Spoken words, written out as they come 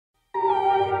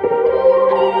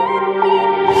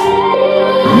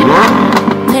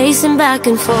pacing back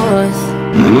and forth.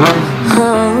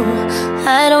 Oh,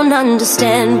 I don't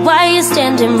understand why you're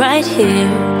standing right here.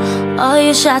 All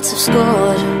your shots have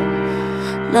scored.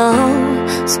 No,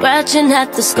 scratching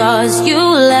at the scars you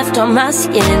left on my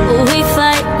skin. We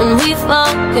fight and we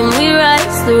fall and we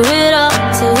rise through it all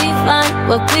till we find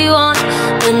what we want,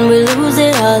 then we lose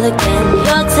it all again.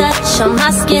 Your touch on my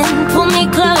skin, pull me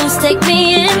close, take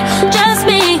me in. Just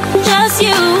me, just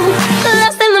you,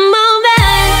 lost in the moment.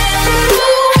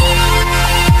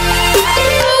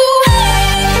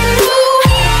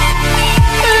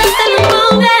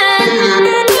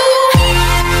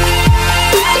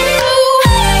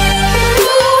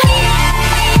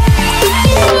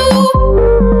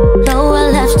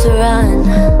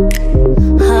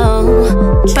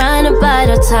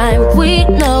 Time, we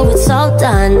know it's all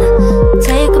done.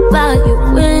 Take a bow, you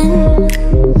win.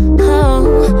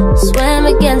 Oh, swim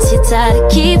against your tide,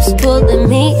 it keeps pulling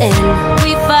me in.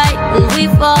 We fight and we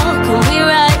fall, can we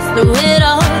rise through it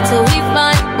all till we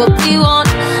find what we want,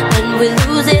 and we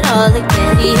lose it all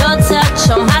again. Your touch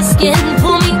on my skin,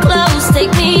 pull me close,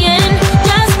 take me in.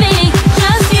 Just me,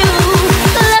 just you,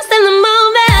 lost in the moment.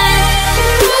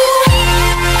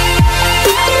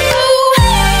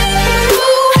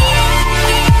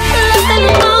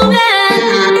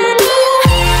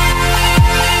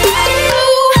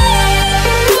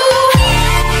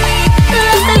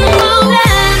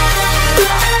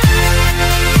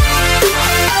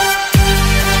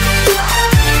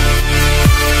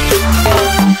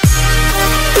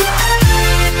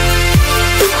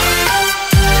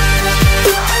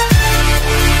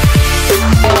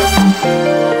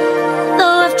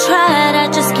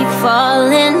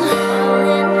 Falling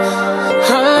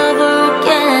all over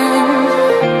again,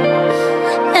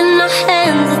 and our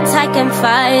hands are tight, can't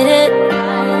fight it.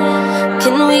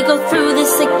 Can we go through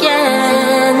this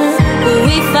again? Will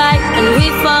we fight and we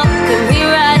fall? Can we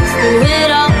rise through it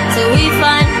all till we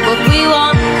find what we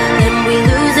want, then we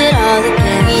lose it all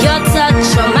again? Your touch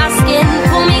on my skin,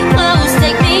 pull me close,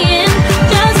 take me in.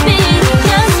 Just me,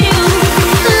 just you,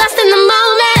 lost in the moment.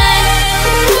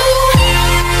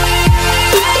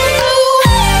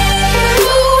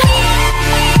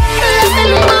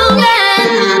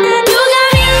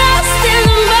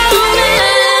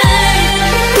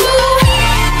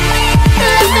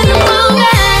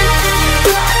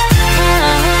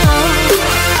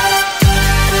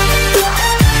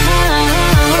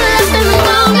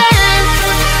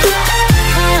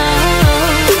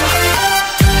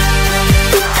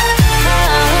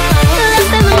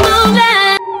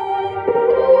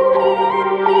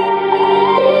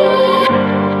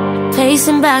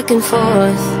 Pacing back and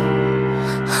forth.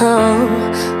 Oh,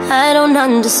 I don't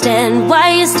understand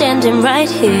why you're standing right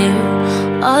here.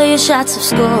 All your shots have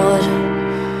scored.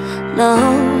 No,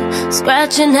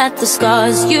 scratching at the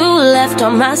scars you left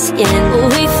on my skin.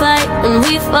 We fight and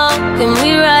we fall and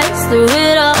we rise through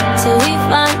it all till we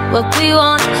find what we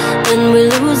want, then we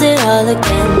lose it all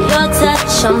again. Your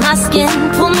touch on my skin,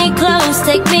 pull me close,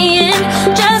 take me in.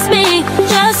 Just me,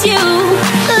 just you,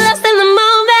 lost in the moment.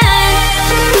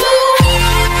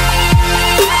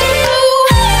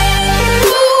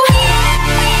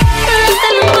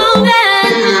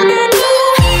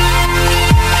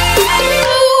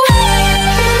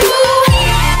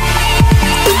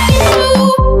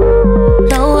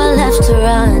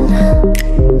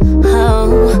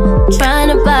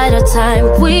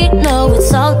 Time, we know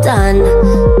it's all done.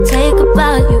 Take a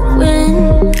bow, you win.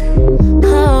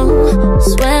 Oh,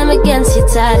 swim against your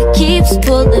tide, it keeps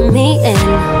pulling me in.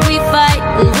 We fight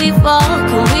and we fall,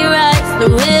 can we rise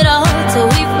through it all till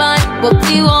we find what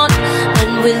we want,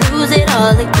 and we lose it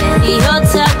all again. Your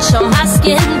touch on my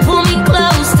skin, pull me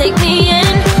close, take me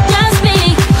in. Just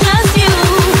me, just you,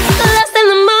 lost in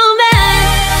the moment.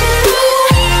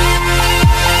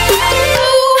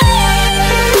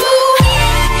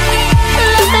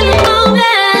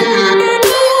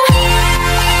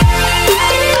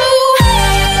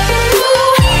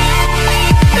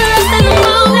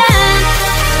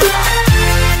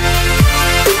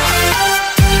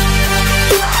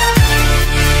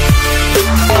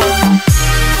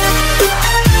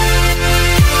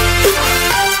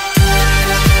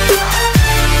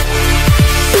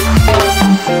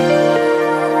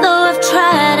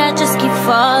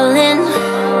 Falling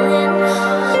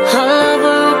all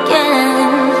over again,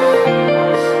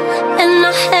 and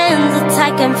our hands are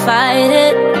tight, can't fight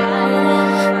it.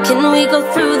 Can we go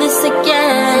through this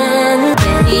again?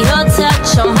 Your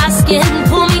touch on my skin,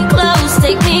 pull me close,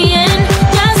 take me in.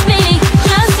 Just me,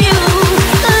 just you,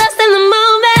 lost in the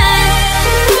moment.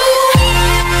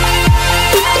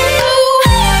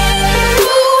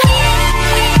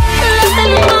 Lost in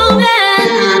the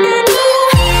moment.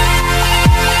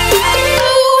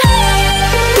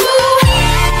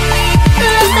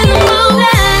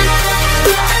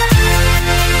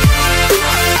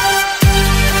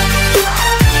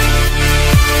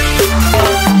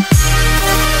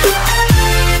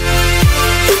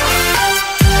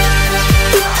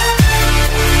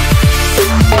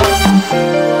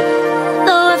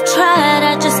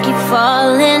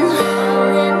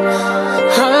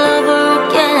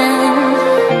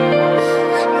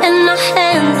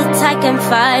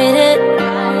 fight it?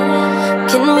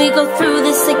 Can we go through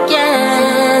this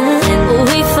again? Will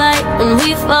we fight and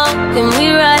we fall? Can we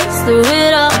rise through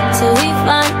it all till we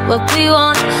find what we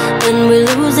want? Then we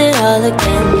lose it all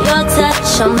again. Your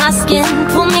touch on my skin,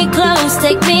 pull me close,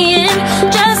 take me in.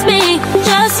 Just me,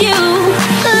 just you,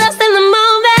 lost in the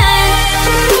moment.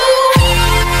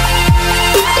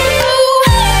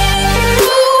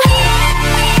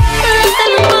 Lost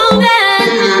in the moment.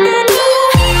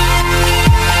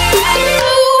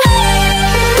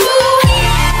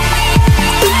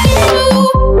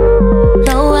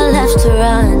 Nowhere left to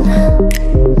run.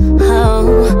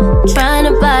 Oh, trying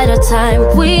to bide our time.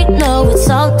 We know it's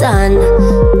all done.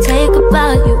 Take a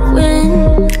bow, you win.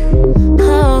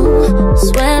 Oh,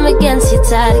 swim against your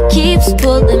tide, it keeps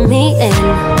pulling me in.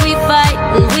 We fight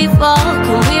and we fall.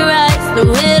 Can we rise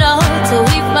through it all till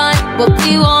we find what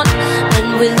we want? Then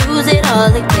we lose it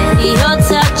all again. Your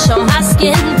touch on my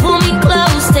skin, pull me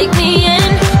close, take me in.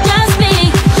 Just me,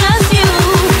 just you,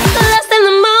 lost in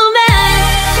the moment.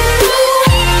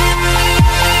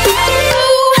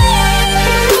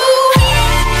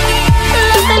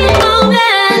 Lost in the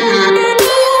moment.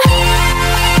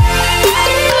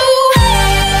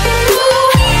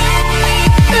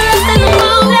 Lost in the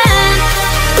moment.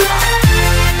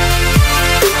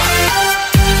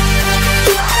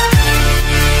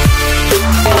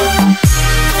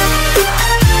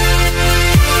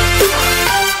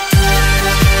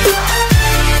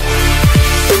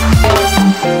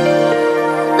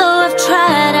 Though I've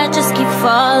tried, I just keep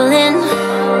falling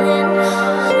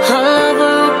all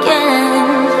over again.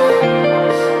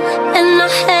 And my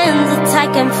hands are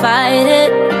tight, can't fight it.